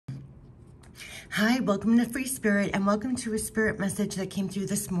Hi, welcome to Free Spirit, and welcome to a spirit message that came through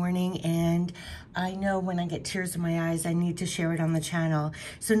this morning. And I know when I get tears in my eyes, I need to share it on the channel.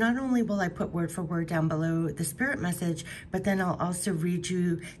 So not only will I put word for word down below the spirit message, but then I'll also read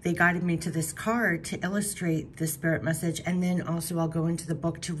you, they guided me to this card to illustrate the spirit message. And then also I'll go into the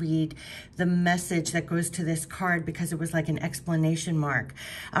book to read the message that goes to this card, because it was like an explanation mark.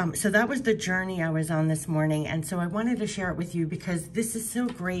 So that was the journey I was on this morning. And so I wanted to share it with you because this is so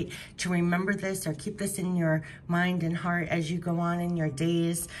great to remember this, or keep this in your mind and heart as you go on in your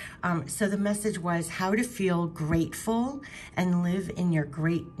days. So the message was how to feel grateful and live in your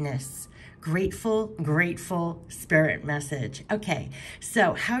greatness. Grateful spirit message. Okay,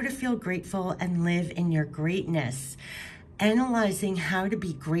 so how to feel grateful and live in your greatness. Analyzing how to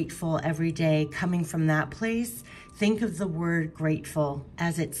be grateful every day, coming from that place, think of the word grateful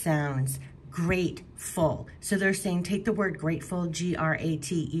as it sounds. Grateful. So they're saying take the word grateful,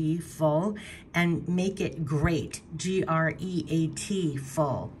 G-R-A-T-E, full, and make it great, G-R-E-A-T,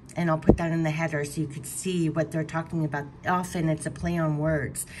 full. And I'll put that in the header so you could see what they're talking about. Often it's a play on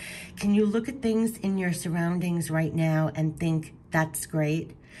words. Can you look at things in your surroundings right now and think, that's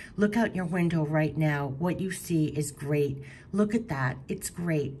great? Look out your window right now. What you see is great. Look at that. It's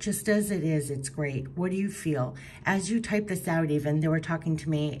great. Just as it is, it's great. What do you feel? As you type this out, even, they were talking to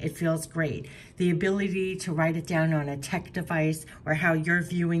me, it feels great. The ability to write it down on a tech device, or how you're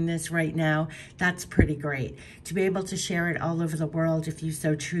viewing this right now, that's pretty great. To be able to share it all over the world if you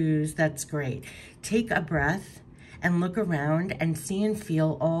so choose, that's great. Take a breath and look around and see and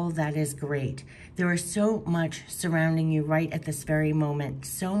feel all that is great. There is so much surrounding you right at this very moment,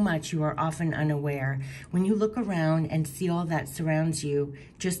 so much you are often unaware. When you look around and see all that surrounds you,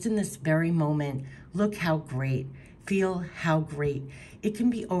 just in this very moment, look how great, feel how great. It can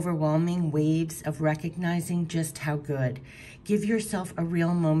be overwhelming waves of recognizing just how good. Give yourself a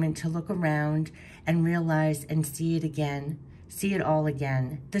real moment to look around and realize and see it again. See it all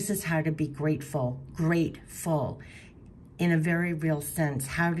again. This is how to be grateful, in a very real sense,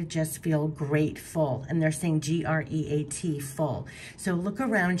 how to just feel grateful. And they're saying G-R-E-A-T, full. So look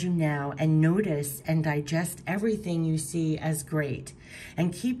around you now and notice and digest everything you see as great.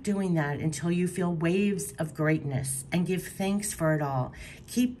 And keep doing that until you feel waves of greatness, and give thanks for it all.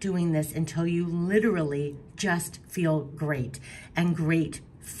 Keep doing this until you literally just feel great and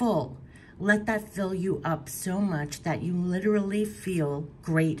grateful. Let that fill you up so much that you literally feel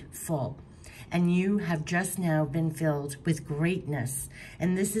grateful. And you have just now been filled with greatness.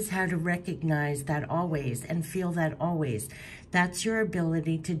 And this is how to recognize that always and feel that always. That's your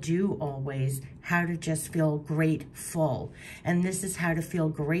ability to do always, how to just feel grateful. And this is how to feel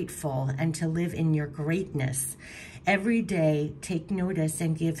grateful and to live in your greatness. Every day, take notice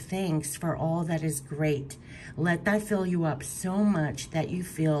and give thanks for all that is great. Let that fill you up so much that you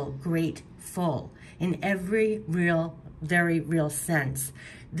feel grateful in every real, very real sense.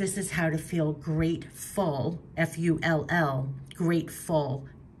 This is how to feel grateful, F-U-L-L, grateful,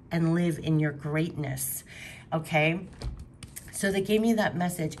 and live in your greatness, okay? So they gave me that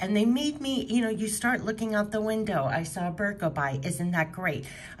message, and they made me, you start looking out the window. I saw a bird go by. Isn't that great?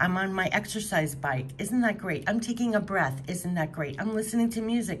 I'm on my exercise bike. Isn't that great? I'm taking a breath. Isn't that great? I'm listening to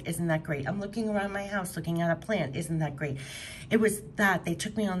music. Isn't that great? I'm looking around my house, looking at a plant. Isn't that great? It was that. They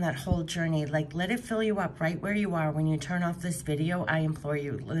took me on that whole journey. Like, let it fill you up right where you are. When you turn off this video, I implore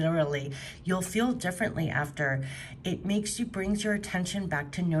you, literally, you'll feel differently after. It brings your attention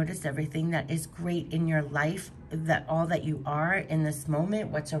back to notice everything that is great in your life, that all that you are in this moment,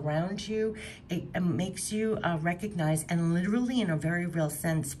 what's around you. It makes you recognize and literally, in a very real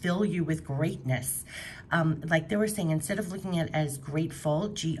sense, fill you with greatness. Like they were saying, instead of looking at it as grateful,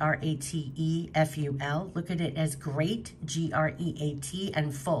 G-R-A-T-E-F-U-L, look at it as great, G-R-E-A-T,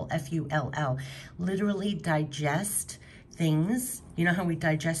 and full, F-U-L-L. Literally digest things. You know how we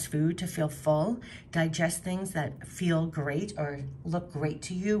digest food to feel full? Digest things that feel great or look great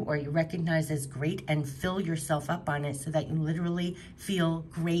to you, or you recognize as great, and fill yourself up on it so that you literally feel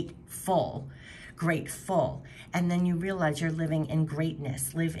grateful. And then you realize you're living in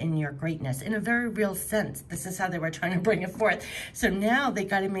greatness. Live in your greatness in a very real sense. This is how they were trying to bring it forth. So now they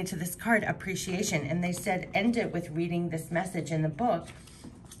got me to this card, appreciation, and they said end it with reading this message in the book.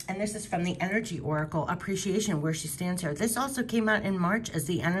 And this is from the Energy Oracle, appreciation, where she stands here. This also came out in March as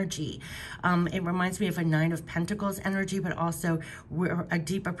the energy. It reminds me of a Nine of Pentacles energy, but also we're a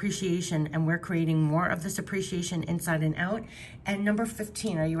deep appreciation, and we're creating more of this appreciation inside and out. And number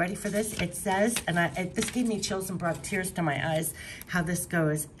 15, are you ready for this? It says, and this gave me chills and brought tears to my eyes, how this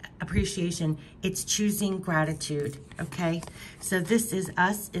goes. Appreciation, it's choosing gratitude, okay? So this is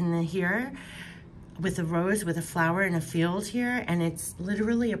us in the here. with a rose, with a flower in a field here, and it's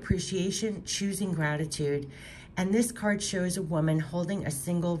literally appreciation, choosing gratitude. And this card shows a woman holding a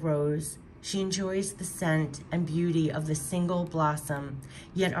single rose. She enjoys the scent and beauty of the single blossom,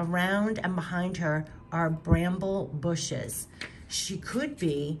 yet around and behind her are bramble bushes. She could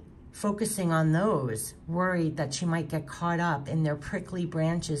be focusing on those, worried that she might get caught up in their prickly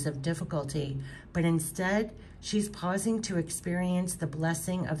branches of difficulty, but instead, she's pausing to experience the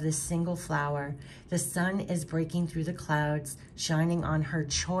blessing of this single flower. The sun is breaking through the clouds, shining on her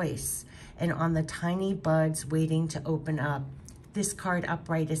choice and on the tiny buds waiting to open up. This card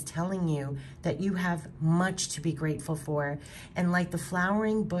upright is telling you that you have much to be grateful for. And like the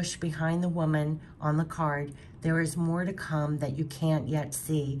flowering bush behind the woman on the card, there is more to come that you can't yet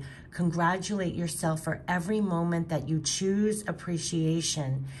see. Congratulate yourself for every moment that you choose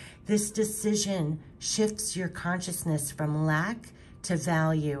appreciation. This decision shifts your consciousness from lack to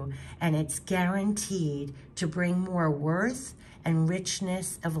value, and it's guaranteed to bring more worth and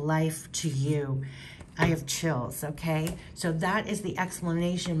richness of life to you. I have chills, okay? So that is the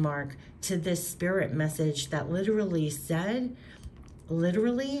exclamation mark to this spirit message that literally said,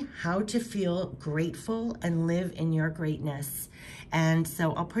 how to feel grateful and live in your greatness. And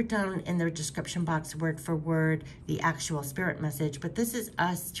so I'll put down in the description box word for word the actual spirit message, but this is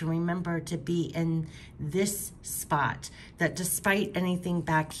us to remember to be in this spot, that despite anything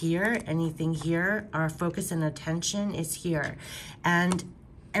back here, anything here, our focus and attention is here. And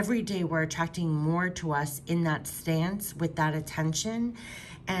every day we're attracting more to us in that stance with that attention.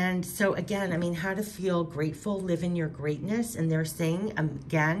 And so again, I mean, how to feel grateful, live in your greatness. And they're saying,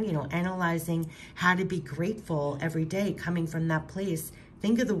 again, you know, analyzing how to be grateful every day, coming from that place.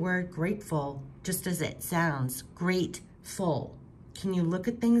 Think of the word grateful just as it sounds, grateful. Can you look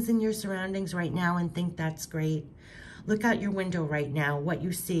at things in your surroundings right now and think that's great? Look out your window right now. What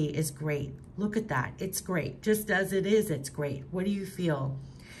you see is great. Look at that. It's great. Just as it is, it's great. What do you feel?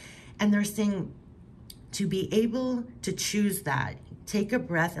 And they're saying to be able to choose that, take a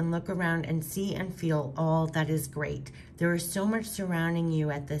breath and look around and see and feel all that is great. There is so much surrounding you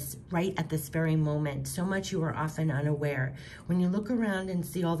right at this very moment, so much you are often unaware. When you look around and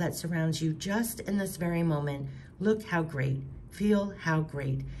see all that surrounds you just in this very moment, look how great, feel how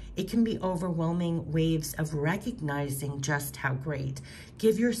great. It can be overwhelming waves of recognizing just how great.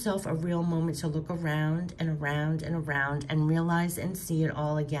 Give yourself a real moment to look around and around and around and realize and see it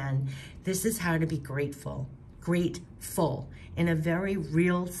all again. This is how to be grateful. Grateful. In a very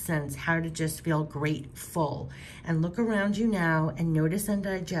real sense, how to just feel grateful. And look around you now and notice and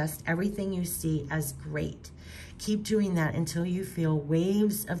digest everything you see as great. Keep doing that until you feel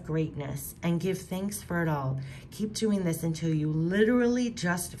waves of greatness and give thanks for it all. Keep doing this until you literally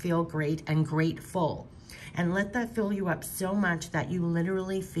just feel great and grateful. And let that fill you up so much that you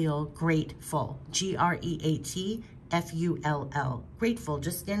literally feel grateful. G-R-E-A-T-F-U-L-L. Grateful,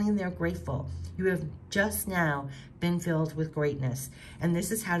 just standing there grateful. You have just now been filled with greatness. And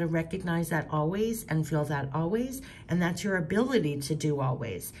this is how to recognize that always and feel that always. And that's your ability to do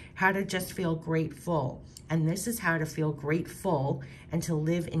always. How to just feel grateful. And this is how to feel grateful and to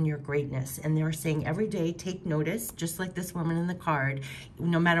live in your greatness. And they're saying every day, take notice, just like this woman in the card,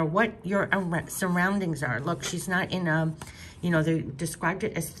 no matter what your surroundings are. Look, she's not in a, you know, they described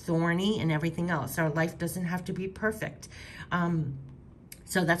it as thorny and everything else. Our life doesn't have to be perfect.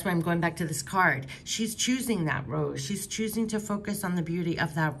 So that's why I'm going back to this card. She's choosing that rose. She's choosing to focus on the beauty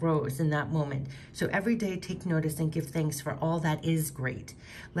of that rose in that moment. So every day, take notice and give thanks for all that is great.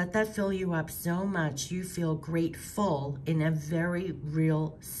 Let that fill you up so much you feel grateful in a very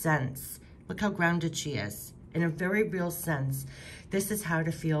real sense. Look how grounded she is. In a very real sense, this is how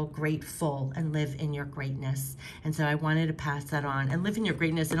to feel grateful and live in your greatness. And so I wanted to pass that on. And live in your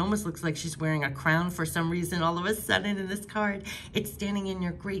greatness, it almost looks like she's wearing a crown for some reason all of a sudden in this card. It's standing in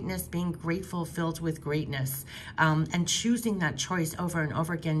your greatness, being grateful, filled with greatness, and choosing that choice over and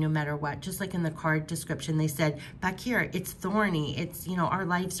over again, no matter what. Just like in the card description, they said, back here, it's thorny. It's, you know, our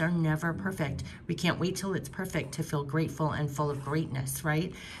lives are never perfect. We can't wait till it's perfect to feel grateful and full of greatness,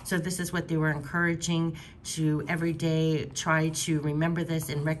 right? So this is what they were encouraging to every day try to remember this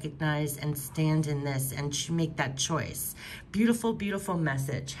and recognize and stand in this and to make that choice. Beautiful, beautiful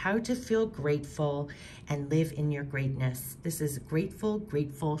message. How to feel grateful and live in your greatness. This is Grateful,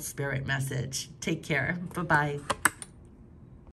 Grateful Spirit message. Take care. Bye-bye.